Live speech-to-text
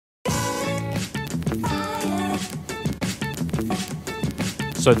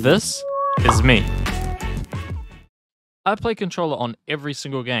So this is me. I play controller on every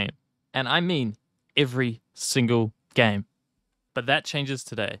single game, and I mean every single game. But that changes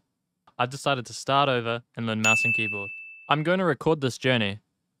today. I've decided to start over and learn mouse and keyboard. I'm going to record this journey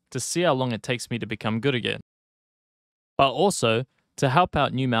to see how long it takes me to become good again, but also to help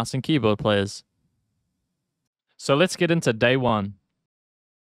out new mouse and keyboard players. So let's get into day one.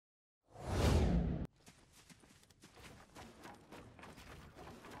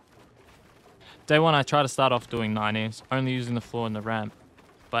 Day one, I try to start off doing 90s, only using the floor and the ramp.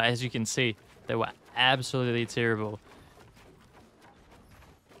 But as you can see, they were absolutely terrible.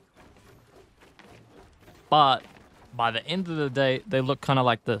 But by the end of the day, they look kind of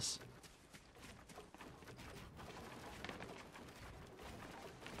like this.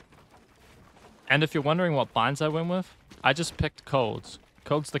 And if you're wondering what binds I went with, I just picked Cold's.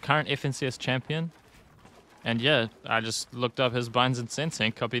 Cold's the current FNCS champion. And yeah, I just looked up his binds and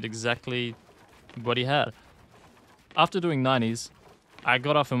sensing, copied exactly what he had. After doing 90s, I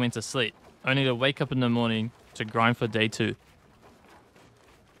got off and went to sleep, only to wake up in the morning to grind for day two.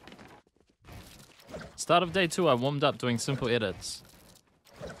 Start of day two, I warmed up doing simple edits.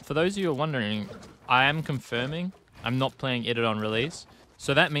 For those of you who are wondering, I am confirming I'm not playing edit on release,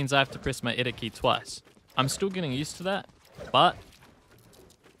 so that means I have to press my edit key twice. I'm still getting used to that, but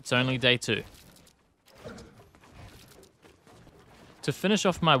it's only day two. To finish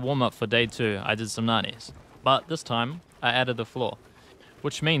off my warm-up for day two, I did some 90s, but this time I added the floor,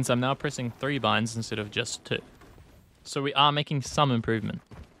 which means I'm now pressing 3 binds instead of just 2. So we are making some improvement.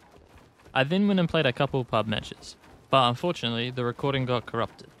 I then went and played a couple pub matches, but unfortunately the recording got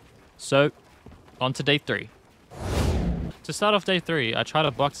corrupted. So, on to day 3. To start off day 3, I try to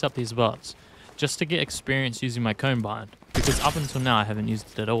box up these bars, just to get experience using my cone bind, because up until now I haven't used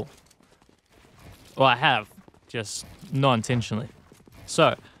it at all. Well, I have, just not intentionally.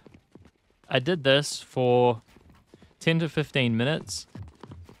 So, I did this for 10 to 15 minutes,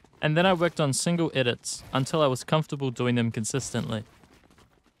 and then I worked on single edits until I was comfortable doing them consistently.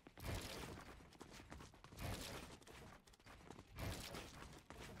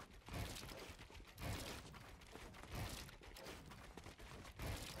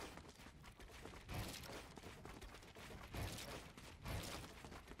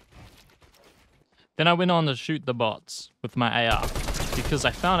 Then I went on to shoot the bots with my AR, because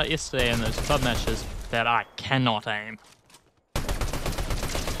I found out yesterday in those club matches that I cannot aim.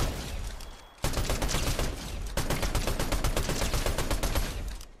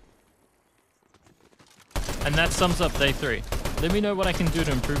 And that sums up day 3. Let me know what I can do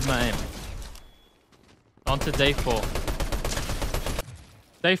to improve my aim. On to day 4.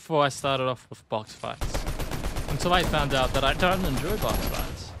 Day 4 I started off with box fights, until I found out that I don't enjoy box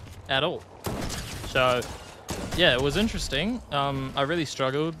fights at all. So, yeah, it was interesting. I really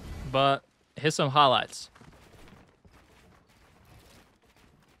struggled, but here's some highlights.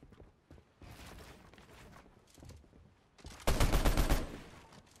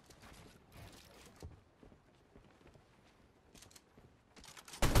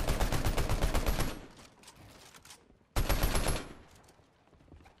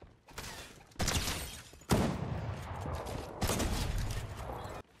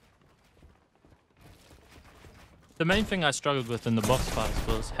 The main thing I struggled with in the box fights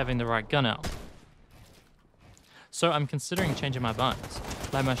was having the right gun out. So I'm considering changing my binds,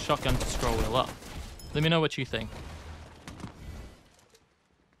 like my shotgun to scroll wheel up. Let me know what you think.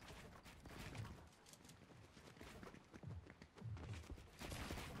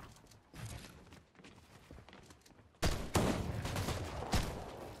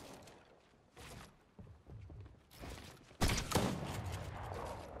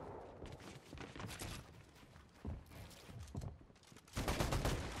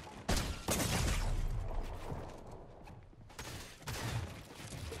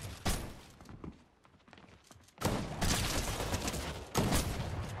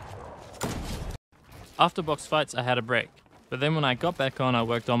 After box fights, I had a break, but then when I got back on, I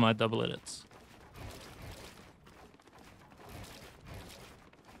worked on my double edits.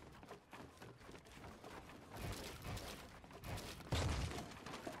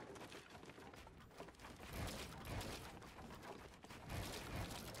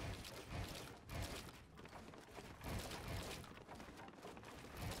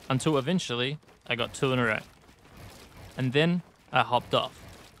 Until eventually, I got 2 in a row. And then, I hopped off.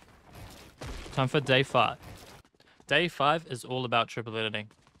 Time for day 5. Day 5 is all about triple editing.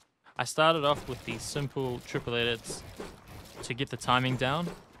 I started off with these simple triple edits to get the timing down.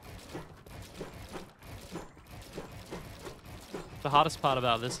 The hardest part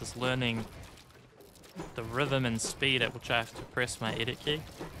about this is learning the rhythm and speed at which I have to press my edit key.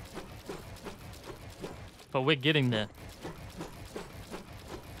 But we're getting there.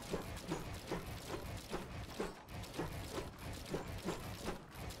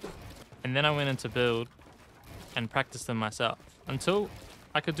 And then I went into build and practiced them myself until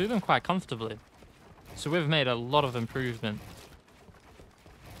I could do them quite comfortably. So we've made a lot of improvement.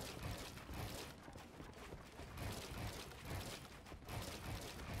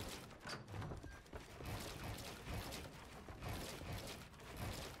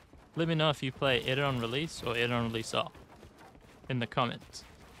 Let me know if you play edit on release or edit on release off in the comments.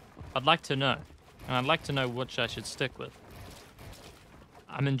 I'd like to know, and I'd like to know which I should stick with.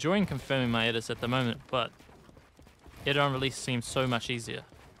 I'm enjoying confirming my edits at the moment, but edit on release seems so much easier.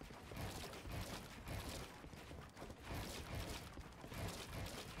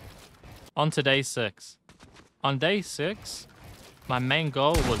 On to day 6. On day 6, my main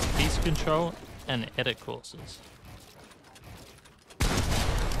goal was piece control and edit courses.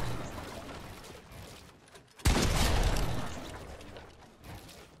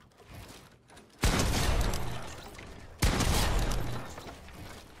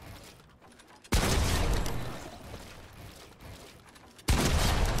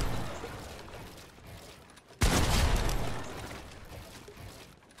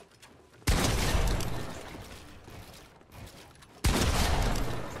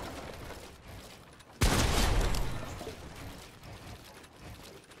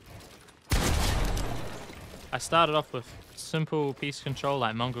 I started off with simple piece control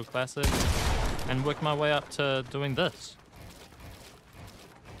like Mongo Classic and worked my way up to doing this.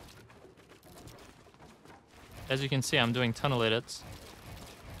 As you can see, I'm doing tunnel edits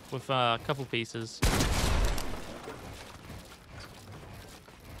with a couple pieces.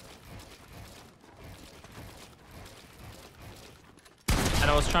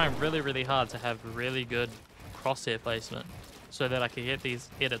 And I was trying really hard to have really good crosshair placement so that I could get these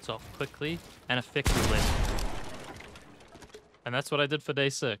edits off quickly and effectively. And that's what I did for day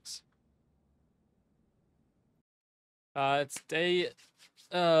 6. It's day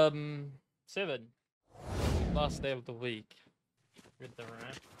 7. Last day of the week. Read the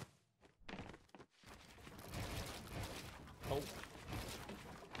ramp. Oh.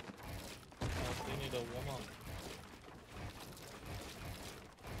 We need a warm up.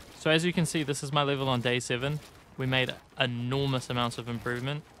 So as you can see, this is my level on day 7. We made enormous amounts of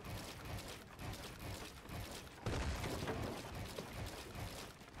improvement.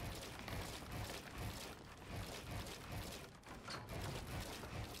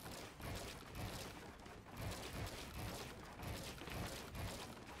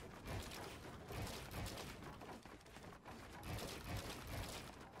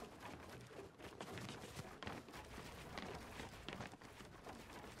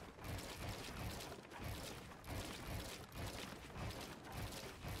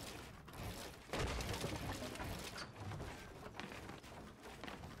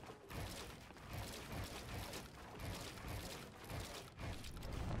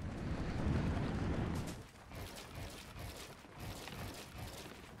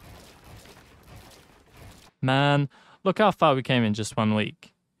 Man, look how far we came in just 1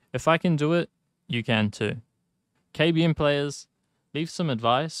 week. If I can do it, you can too. KBM players, leave some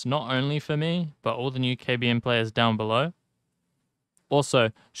advice, not only for me, but all the new KBM players down below.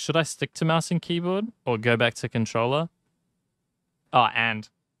 Also, should I stick to mouse and keyboard or go back to controller? Oh, and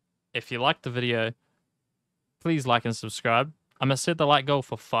if you liked the video, please like and subscribe. I'm going to set the like goal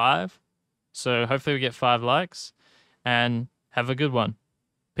for 5. So hopefully we get 5 likes. And have a good one.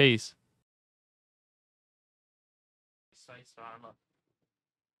 Peace.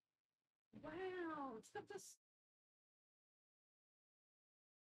 Wow, it's got this